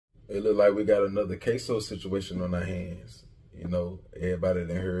It look like we got another queso situation on our hands. You know, everybody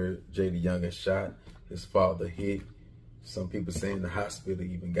done heard Jaydayoungan shot, his father hit. Some people saying the hospital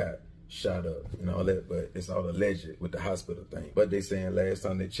even got shot up and all that, but it's all alleged with the hospital thing. But they saying last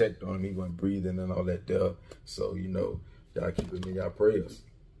time they checked on him, he wasn't breathing and all that there. So, you know, y'all keep him in y'all prayers.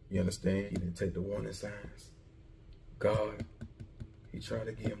 You understand? He didn't take the warning signs. God, he tried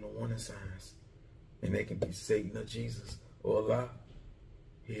to give him the warning signs. And they can be Satan or Jesus or Allah.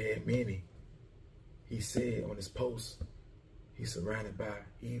 He had many. He said on his post, he's surrounded by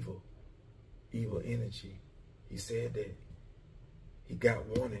evil energy. He said that he got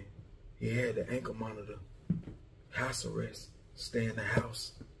warning. He had the ankle monitor, house arrest, stay in the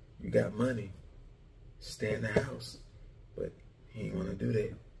house. You got money, stay in the house. But he didn't want to do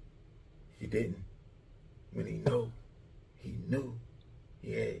that. He didn't. When he knew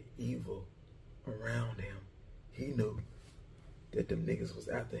he had evil around him. He knew that them niggas was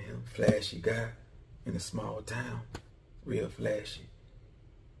after him. Flashy guy in a small town, real flashy.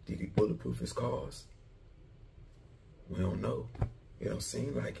 Did he bulletproof his cars? We don't know. It don't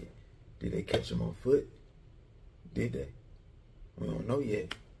seem like it. Did they catch him on foot? Did they? We don't know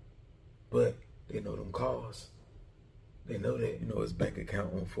yet. But they know them cars. They know that. You know his bank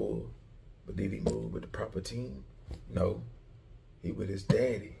account on full. But did he move with the proper team? No. He with his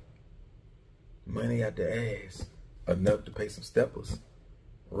daddy. Money out the ass. Enough to pay some steppers.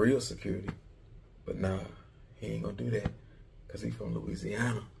 Real security. But nah, he ain't gonna do that. Cause he from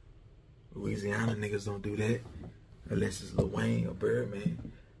Louisiana. Louisiana niggas don't do that. Unless it's Lil Wayne or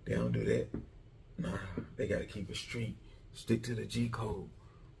Birdman. They don't do that. Nah, they gotta keep it street. Stick to the G code.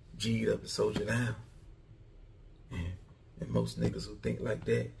 G'd up and soldier down. And most niggas who think like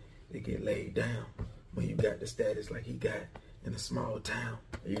that, they get laid down. When you got the status like he got in a small town.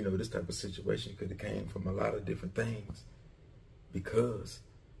 And you know, this type of situation could have came from a lot of different things. Because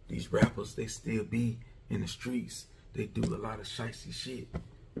these rappers, they still be in the streets. They do a lot of shicey shit.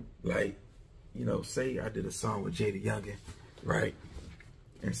 Like, you know, say I did a song with Jaydayoungan, right?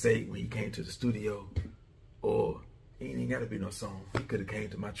 And say when he came to the studio, or it ain't gotta be no song. He could have came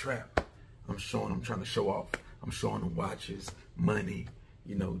to my trap. I'm trying to show off. I'm showing him watches, money,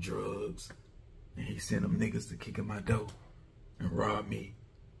 you know, drugs. And he sent them niggas to kick in my door and rob me.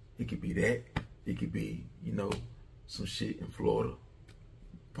 It could be that. It could be, you know, some shit in Florida.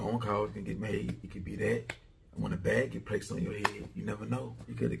 Phone calls can get made. It could be that. When a bag get placed on your head, you never know.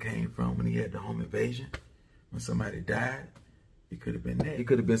 It could have came from when he had the home invasion. When somebody died, it could have been that. It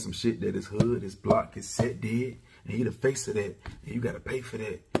could have been some shit that his hood, his block, his set did. And he the face of that. And you got to pay for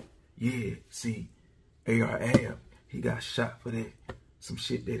that. Yeah, see, AR Ab, he got shot for that. Some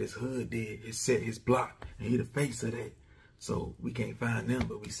shit that his hood did, his set, his block. And he the face of that. So we can't find them,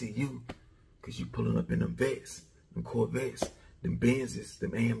 but we see you. Because you pulling up in them vets, them Corvettes, them Benzes,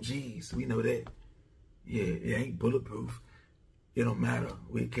 them AMGs. We know that. Yeah, it ain't bulletproof. It don't matter.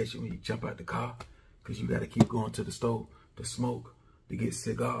 We'll catch you when you jump out the car. Because you got to keep going to the store to smoke, to get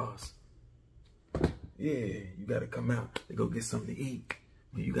cigars. Yeah, you got to come out to go get something to eat.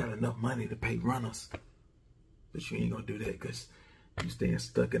 When you got enough money to pay runners. But you ain't going to do that because you staying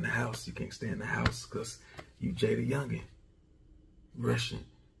stuck in the house. You can't stay in the house because you Jaydayoungan. Rushing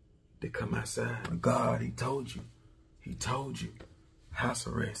to come outside. God, he told you. He told you. House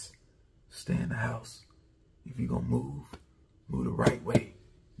arrest. Stay in the house. If you gonna move the right way,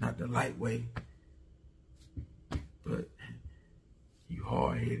 not the light way. But you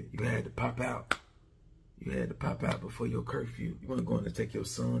hard-headed. You had to pop out. You had to pop out before your curfew. You weren't going to take your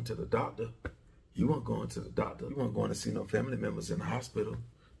son to the doctor. You weren't going to the doctor. You weren't going to see no family members in the hospital.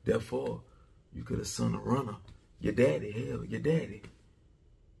 Therefore, you could have sent a runner. Your daddy, hell, your daddy.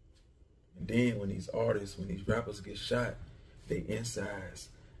 And then when these artists, when these rappers get shot, they insides,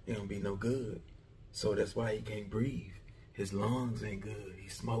 it don't be no good. So that's why he can't breathe. His lungs ain't good. He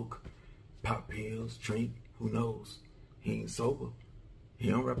smoke, pop pills, drink, who knows? He ain't sober. He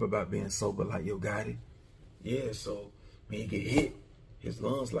don't rap about being sober like Yo Gotti. Yeah, so when he get hit, his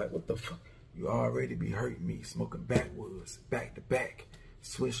lungs like, what the fuck? You already be hurting me, smoking backwoods, back to back,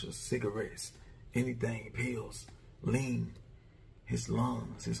 swishers, cigarettes, anything, pills, lean. His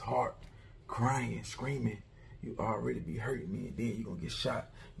lungs, his heart, crying, screaming. You already be hurting me, and then you gonna get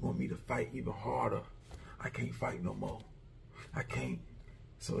shot. You want me to fight even harder. I can't fight no more. I can't.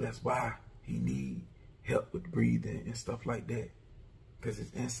 So that's why he need help with breathing and stuff like that. Because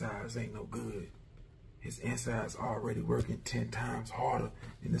his insides ain't no good. His insides already working 10 times harder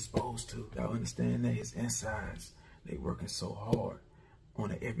than it's supposed to. Y'all understand that? His insides, they working so hard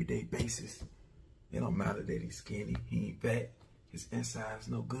on an everyday basis. It don't matter that he's skinny, he ain't fat. His insides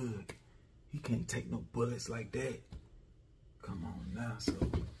no good. He can't take no bullets like that. Come on now, so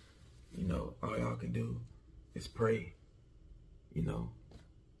all y'all can do is pray. You know,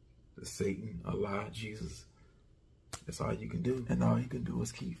 to Satan, Allah, Jesus. That's all you can do. And all you can do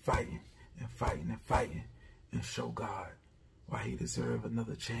is keep fighting and fighting and fighting and show God why he deserves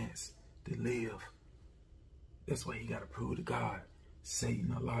another chance to live. That's why he got to prove to God,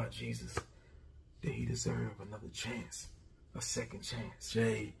 Satan, Allah, Jesus, that he deserves another chance, a second chance.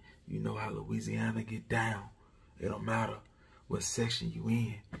 Jay, you know how Louisiana get down. It don't matter what section you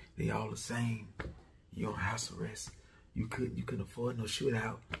in. They all the same. You on house arrest. You couldn't afford no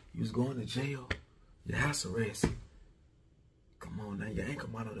shootout. You was going to jail. Your house arrest. Come on now, your ankle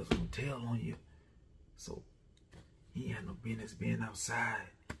monitor's gonna tell on you. So he ain't had no business being outside.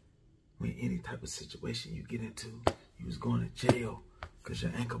 When any type of situation you get into, you was going to jail because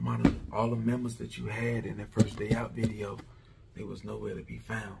your ankle monitor, all the members that you had in that first day out video, they was nowhere to be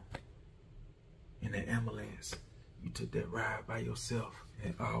found. In the ambulance, you took that ride by yourself.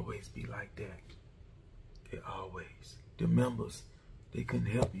 It always be like that. It always. The members, they couldn't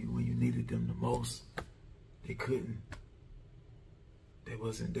help you when you needed them the most. They couldn't. They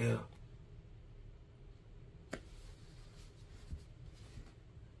wasn't there.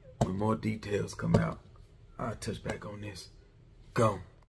 When more details come out, I'll touch back on this. Go.